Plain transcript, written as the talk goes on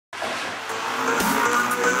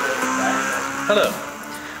Hello,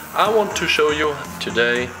 I want to show you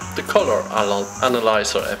today the Color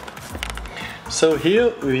Analyzer app. So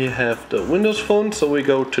here we have the Windows Phone, so we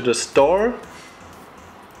go to the store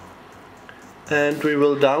and we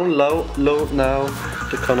will download now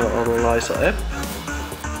the Color Analyzer app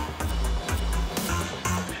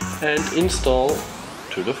and install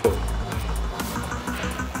to the phone.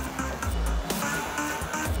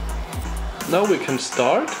 Now we can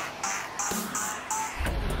start.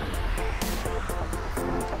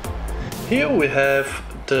 Here we have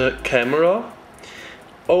the camera,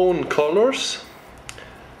 own colors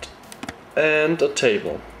and a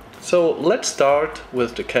table. So let's start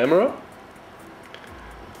with the camera.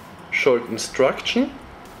 Short instruction.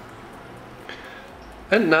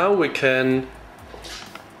 And now we can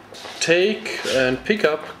take and pick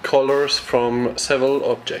up colors from several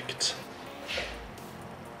objects.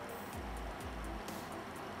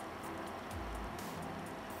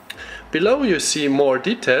 Below you see more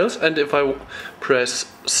details, and if I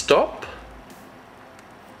press stop,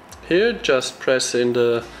 here just press in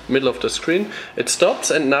the middle of the screen, it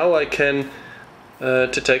stops, and now I can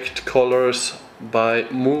detect colors by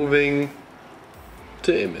moving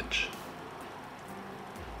the image.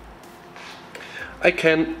 I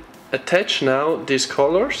can attach now these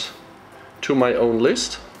colors to my own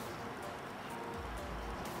list.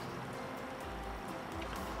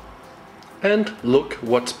 And look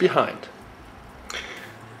what's behind.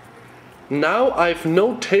 Now I've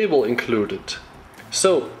no table included.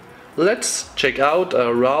 So let's check out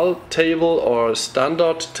a RAL table or a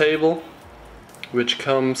standard table, which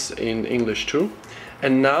comes in English too.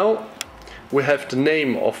 And now we have the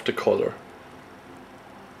name of the color.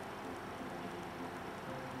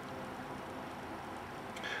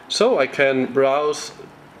 So I can browse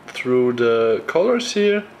through the colors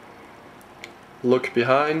here, look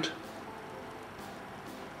behind,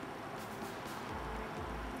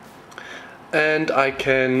 and I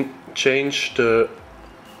can change the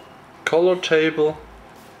color table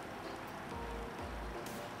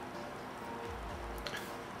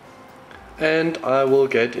and I will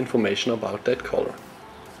get information about that color.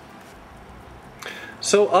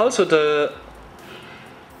 So also the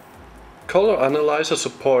Color Analyzer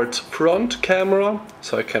supports front camera,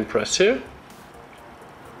 so I can press here.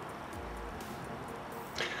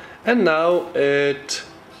 And now it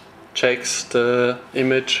checks the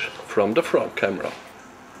image from the front camera.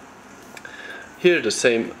 Here the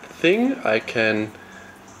same thing, I can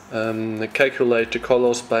calculate the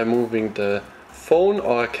colors by moving the phone,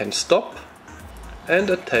 or I can stop and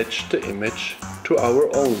attach the image to our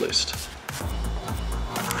own list.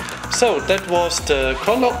 So that was the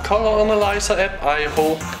Color Analyzer app. I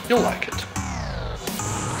hope you like it.